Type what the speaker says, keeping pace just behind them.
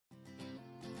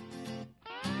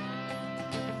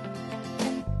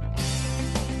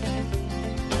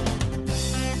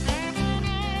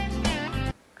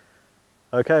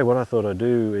Okay, what I thought I'd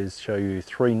do is show you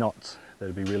 3 knots that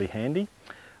would be really handy.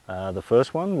 The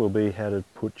first one will be how to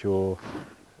put your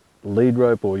lead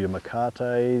rope or your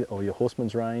macate or your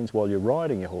horseman's reins while you're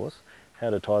riding your horse, how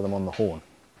to tie them on the horn.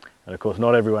 And of course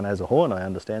not everyone has a horn, I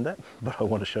understand that, but I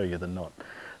want to show you the knot.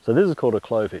 So this is called a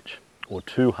clove hitch, or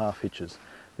 2 half hitches.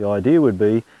 The idea would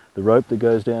be the rope that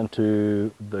goes down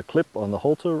to the clip on the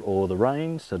halter or the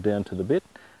reins, so down to the bit,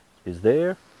 is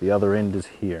there, the other end is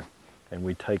here. And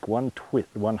we take one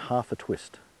half a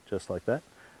twist, just like that,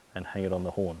 and hang it on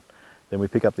the horn. Then we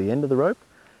pick up the end of the rope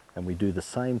and we do the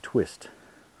same twist,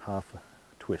 half a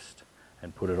twist,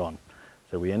 and put it on.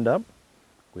 So we end up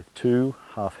with 2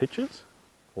 half hitches,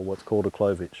 or what's called a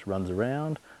clove hitch. Runs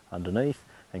around, underneath,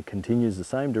 and continues the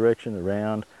same direction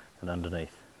around and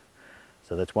underneath.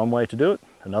 So that's one way to do it.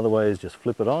 Another way is just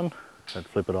flip it on and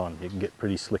flip it on. You can get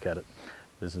pretty slick at it.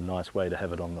 This is a nice way to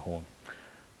have it on the horn.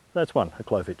 That's one, a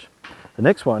clove hitch. The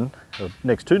next one, the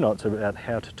next 2 knots, are about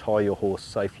how to tie your horse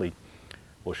safely,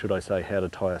 or should I say how to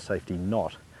tie a safety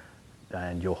knot.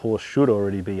 And your horse should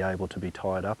already be able to be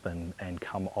tied up and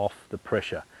come off the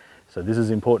pressure. So this is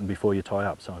important before you tie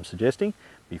up. So I'm suggesting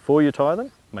before you tie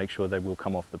them, make sure they will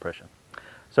come off the pressure.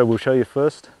 So we'll show you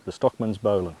first the Stockman's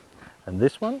Bowline. And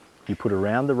this one, you put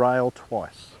around the rail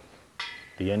twice.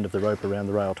 The end of the rope around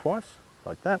the rail twice,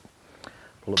 like that.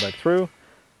 Pull it back through.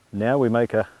 Now we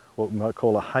make what we might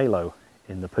call a halo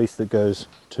in the piece that goes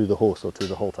to the horse or to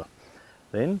the halter.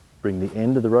 Then bring the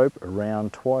end of the rope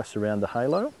around twice around the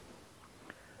halo,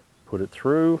 put it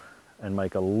through and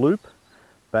make a loop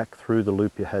back through the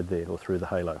loop you had there, or through the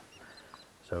halo.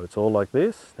 So it's all like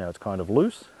this. Now it's kind of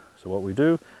loose, so what we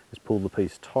do is pull the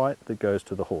piece tight that goes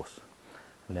to the horse.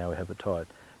 And now we have it tied.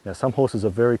 Now some horses are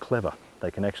very clever.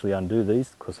 They can actually undo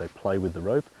these because they play with the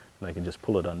rope and they can just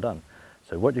pull it undone.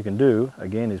 So what you can do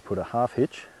again is put a half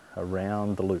hitch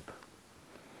around the loop.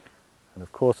 And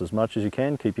of course, as much as you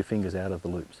can, keep your fingers out of the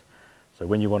loops. So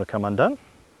when you want to come undone,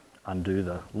 undo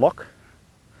the lock,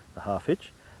 the half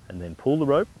hitch, and then pull the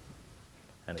rope,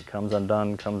 and it comes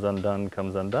undone, comes undone,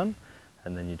 comes undone,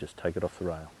 and then you just take it off the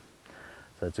rail.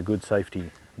 So it's a good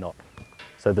safety knot.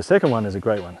 So the second one is a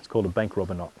great one. It's called a bank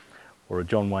robber knot, or a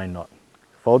John Wayne knot.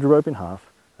 Fold your rope in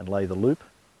half and lay the loop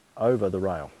over the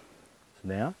rail. So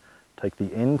now, take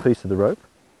the end piece of the rope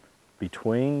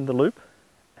between the loop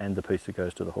and the piece that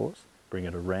goes to the horse. Bring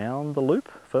it around the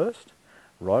loop first,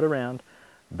 right around,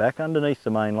 back underneath the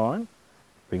main line,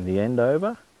 bring the end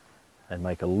over and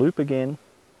make a loop again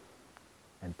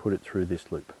and put it through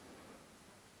this loop.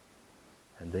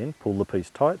 And then pull the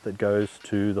piece tight that goes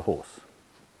to the horse,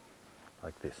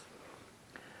 like this.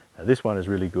 Now this one is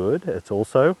really good. It's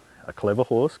also, a clever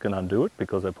horse can undo it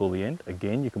because they pull the end.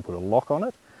 Again, you can put a lock on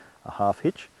it, a half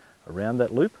hitch around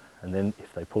that loop, and then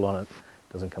if they pull on it,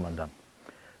 it doesn't come undone.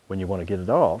 When you want to get it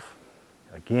off,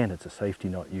 again, it's a safety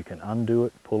knot. You can undo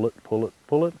it, pull it, pull it,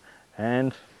 pull it,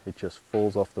 and it just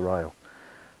falls off the rail.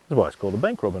 That's why it's called a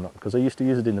bank robber knot, because they used to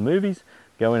use it in the movies.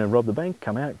 Go in and rob the bank,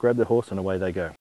 come out, grab the horse, and away they go.